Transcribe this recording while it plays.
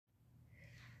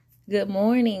Good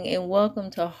morning and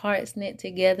welcome to Hearts Knit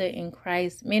Together in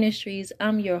Christ Ministries.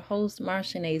 I'm your host,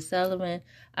 Marshanae Sullivan.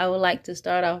 I would like to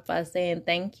start off by saying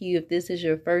thank you if this is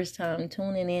your first time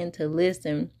tuning in to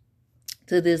listen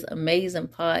to this amazing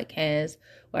podcast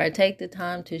where I take the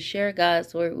time to share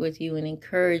God's word with you and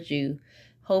encourage you,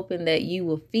 hoping that you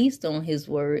will feast on his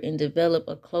word and develop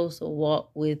a closer walk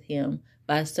with him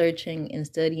by searching and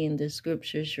studying the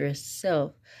scriptures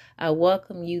yourself. I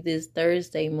welcome you this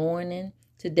Thursday morning.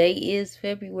 Today is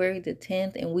February the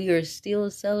 10th, and we are still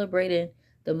celebrating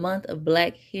the month of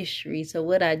Black History. So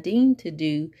what I deem to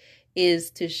do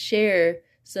is to share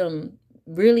some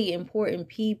really important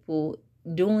people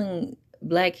doing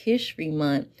Black History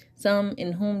Month, some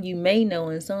in whom you may know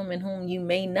and some in whom you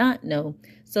may not know.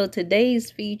 So today's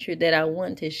feature that I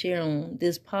want to share on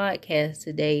this podcast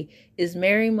today is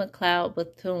Mary McLeod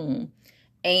Bethune.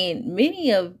 And many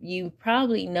of you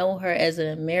probably know her as an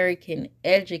American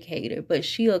educator, but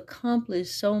she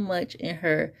accomplished so much in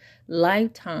her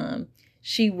lifetime.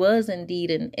 She was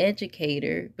indeed an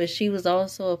educator, but she was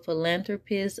also a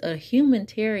philanthropist, a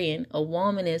humanitarian, a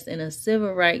womanist, and a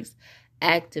civil rights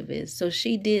activist. So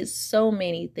she did so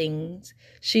many things.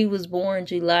 She was born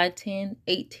July 10,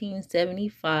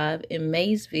 1875 in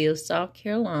Maysville, South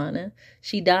Carolina.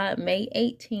 She died May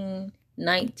 18,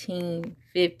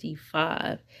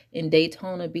 1955 in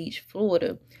Daytona Beach,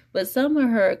 Florida. But some of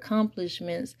her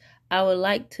accomplishments I would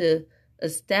like to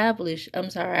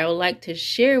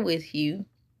share with you.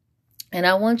 And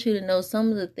I want you to know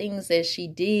some of the things that she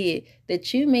did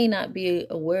that you may not be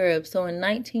aware of. So in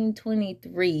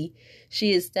 1923,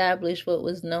 she established what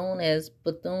was known as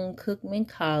Bethune-Cookman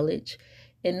College.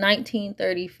 In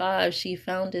 1935, she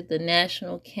founded the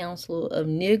National Council of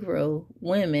Negro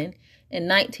Women. In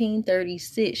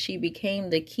 1936, she became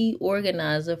the key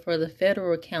organizer for the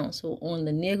Federal Council on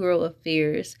the Negro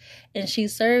Affairs, and she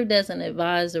served as an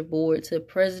advisor board to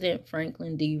President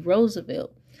Franklin D.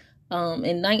 Roosevelt.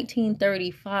 In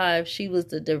 1935, she was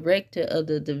the director of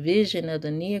the Division of the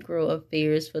Negro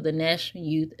Affairs for the National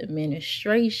Youth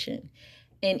Administration.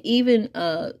 And even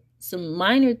some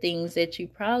minor things that you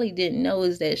probably didn't know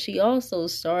is that she also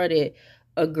started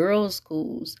a girls'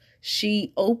 schools.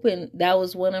 That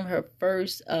was one of her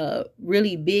first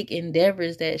really big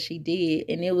endeavors that she did,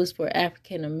 and it was for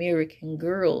African American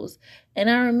girls. And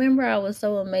I remember I was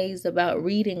so amazed about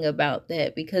reading about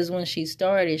that because when she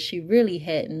started, she really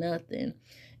had nothing.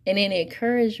 And it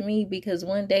encouraged me because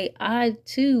one day I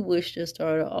too wish to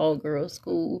start an all-girls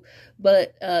school.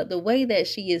 But the way that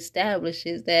she established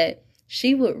is that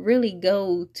she would really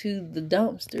go to the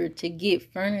dumpster to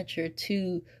get furniture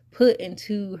to put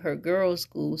into her girls'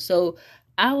 school. So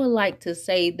I would like to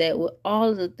say that with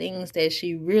all the things that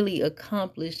she really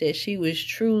accomplished, that she was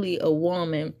truly a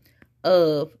woman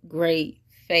of great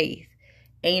faith.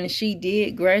 And she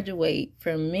did graduate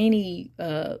from many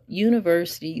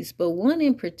universities, but one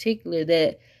in particular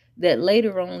that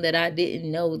later on that I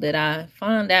didn't know, that I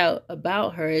found out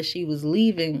about her as she was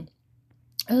leaving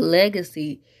a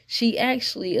legacy. She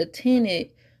actually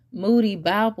attended Moody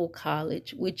Bible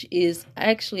College, which is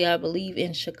actually, I believe,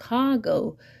 in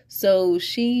Chicago. So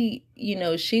she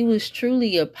was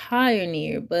truly a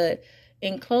pioneer. But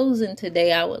in closing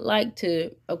today, I would like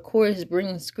to, of course,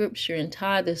 bring scripture and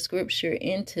tie the scripture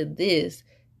into this,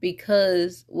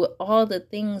 because with all the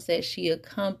things that she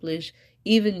accomplished,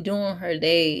 even during her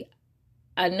day,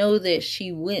 I know that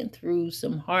she went through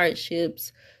some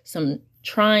hardships, some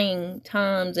trying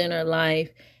times in her life.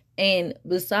 And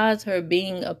besides her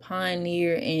being a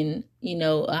pioneer and,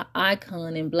 an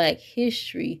icon in Black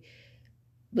history,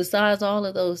 besides all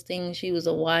of those things, she was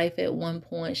a wife at one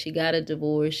point. She got a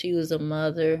divorce. She was a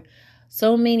mother.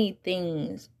 So many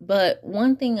things. But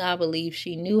one thing I believe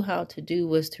she knew how to do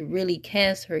was to really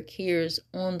cast her cares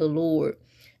on the Lord.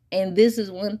 And this is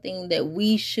one thing that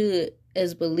we should,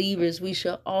 as believers, we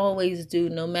should always do,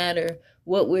 no matter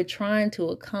what we're trying to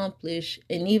accomplish.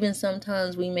 And even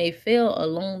sometimes we may fail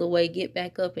along the way, get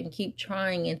back up and keep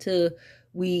trying until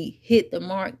we hit the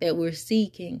mark that we're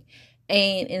seeking.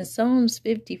 And in Psalms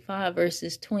 55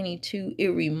 verses 22, it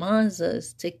reminds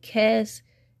us to cast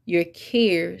your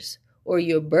cares or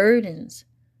your burdens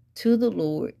to the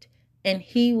Lord, and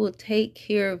he will take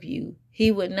care of you. He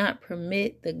would not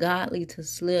permit the godly to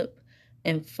slip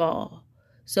and fall.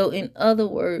 So in other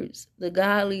words, the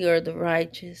godly or the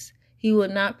righteous, he will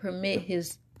not permit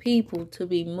his people to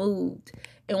be moved.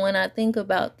 And when I think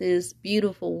about this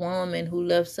beautiful woman who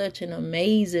left such an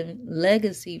amazing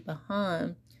legacy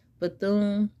behind,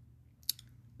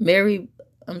 Mary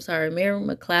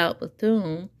McLeod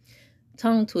Bethune,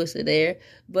 tongue twister there.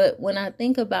 But when I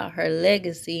think about her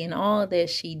legacy and all that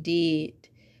she did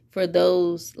for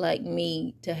those like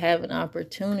me to have an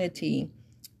opportunity,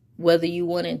 whether you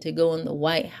wanted to go in the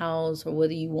White House or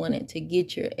whether you wanted to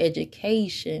get your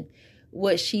education.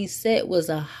 What she set was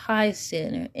a high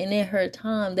standard. And in her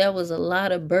time, there was a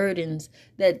lot of burdens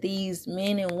that these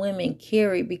men and women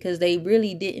carried because they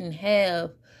really didn't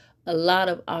have a lot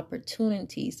of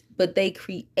opportunities, but they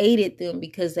created them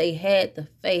because they had the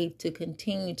faith to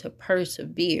continue to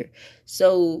persevere.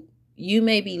 So you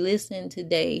may be listening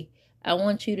today. I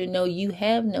want you to know you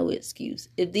have no excuse.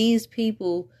 If these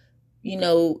people,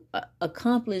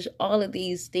 accomplish all of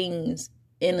these things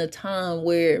in a time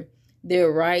where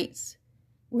their rights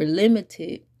were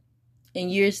limited,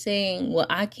 and you're saying, well,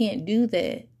 I can't do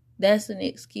that. That's an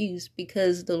excuse,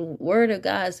 because the word of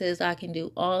God says I can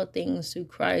do all things through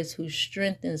Christ who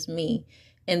strengthens me.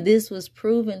 And this was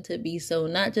proven to be so,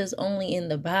 not just only in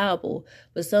the Bible,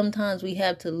 but sometimes we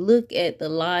have to look at the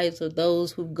lives of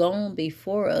those who've gone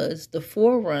before us, the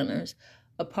forerunners,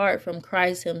 apart from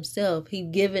Christ himself. He's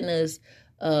given us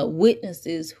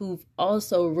witnesses who've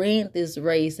also ran this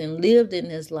race and lived in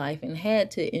this life and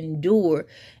had to endure.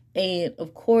 And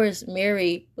of course,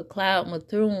 Mary McLeod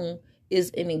Bethune is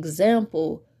an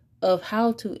example of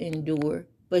how to endure.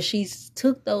 But she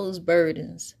took those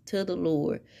burdens to the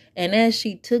Lord. And as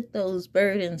she took those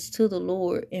burdens to the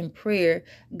Lord in prayer,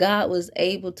 God was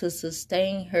able to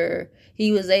sustain her.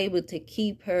 He was able to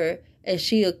keep her as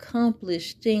she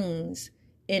accomplished things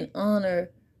in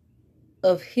honor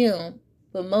of him,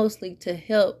 but mostly to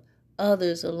help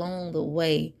others along the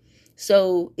way.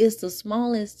 So it's the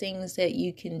smallest things that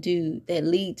you can do that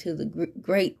lead to the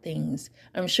great things.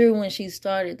 I'm sure when she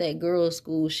started that girls'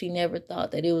 school, she never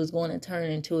thought that it was going to turn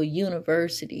into a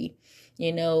university,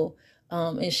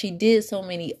 and she did so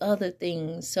many other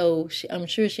things. So I'm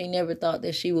sure she never thought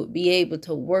that she would be able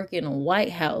to work in a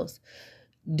White House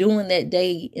during that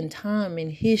day in time in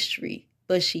history,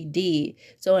 but she did.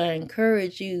 So I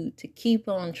encourage you to keep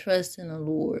on trusting the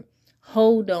Lord.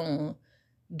 Hold on.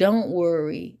 Don't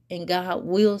worry, and God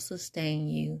will sustain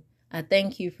you. I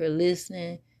thank you for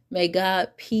listening. May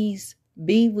God peace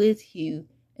be with you,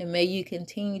 and may you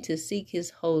continue to seek his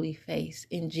holy face.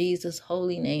 In Jesus'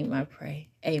 holy name I pray.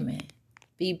 Amen.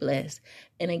 Be blessed.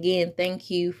 And again, thank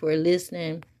you for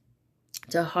listening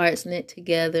to Hearts Knit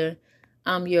Together.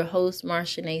 I'm your host,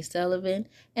 Marshanae Sullivan,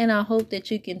 and I hope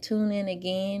that you can tune in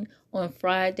again on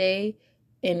Friday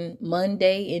and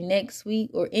Monday and next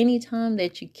week, or anytime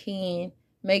that you can.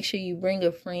 Make sure you bring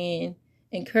a friend.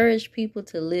 Encourage people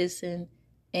to listen,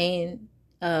 and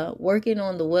working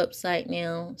on the website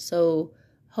now. So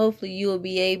hopefully you'll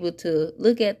be able to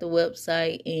look at the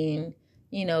website and,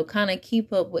 kind of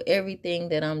keep up with everything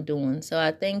that I'm doing. So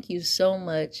I thank you so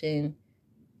much and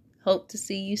hope to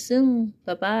see you soon.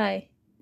 Bye-bye.